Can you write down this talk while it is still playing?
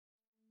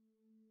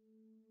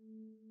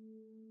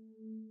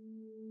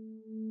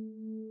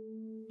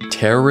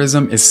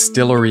Terrorism is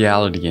still a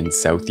reality in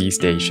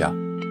Southeast Asia.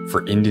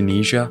 For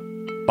Indonesia,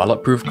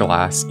 bulletproof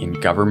glass in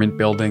government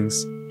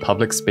buildings,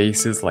 public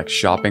spaces like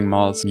shopping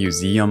malls,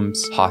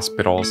 museums,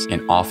 hospitals,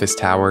 and office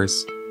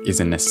towers is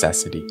a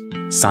necessity.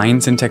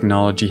 Science and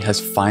technology has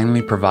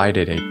finally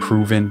provided a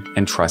proven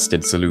and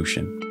trusted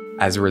solution.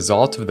 As a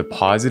result of the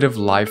positive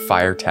live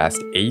fire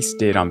test ACE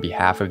did on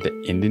behalf of the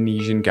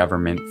Indonesian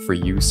government for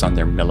use on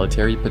their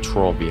military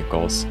patrol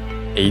vehicles,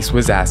 ACE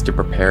was asked to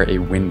prepare a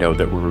window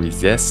that will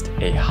resist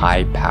a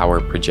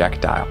high-power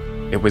projectile.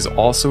 It was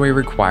also a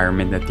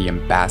requirement that the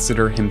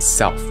ambassador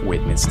himself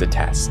witness the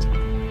test.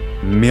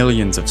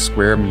 Millions of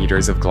square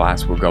meters of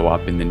glass will go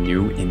up in the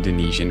new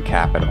Indonesian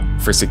capital.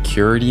 For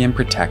security and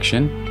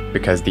protection,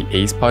 because the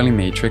ACE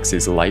Polymatrix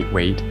is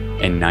lightweight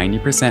and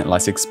 90%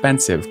 less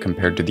expensive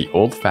compared to the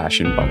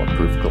old-fashioned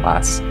bulletproof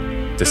glass,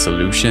 the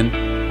solution,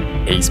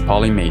 ACE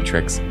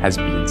Polymatrix, has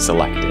been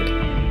selected.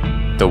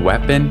 The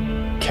weapon,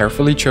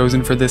 carefully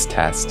chosen for this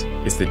test,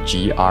 is the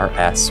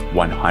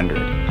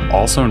GRS-100,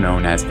 also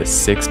known as the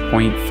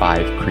 6.5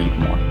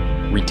 Creedmoor.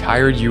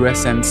 Retired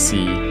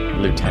USMC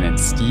Lieutenant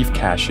Steve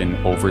Cashin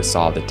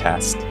oversaw the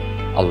test,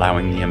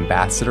 allowing the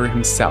ambassador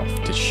himself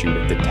to shoot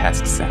at the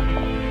test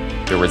sample.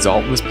 The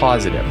result was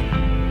positive.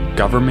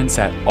 Governments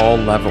at all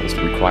levels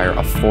require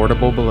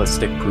affordable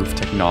ballistic-proof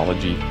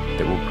technology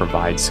that will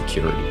provide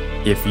security.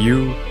 If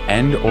you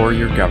and/or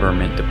your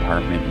government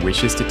department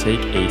wishes to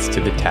take ACE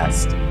to the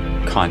test,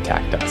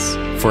 contact us.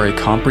 For a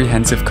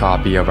comprehensive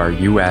copy of our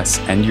US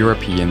and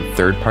European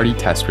third-party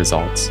test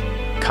results,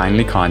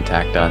 kindly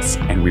contact us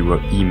and we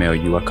will email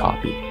you a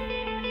copy.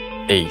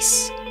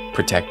 ACE,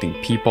 protecting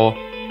people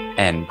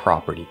and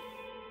property.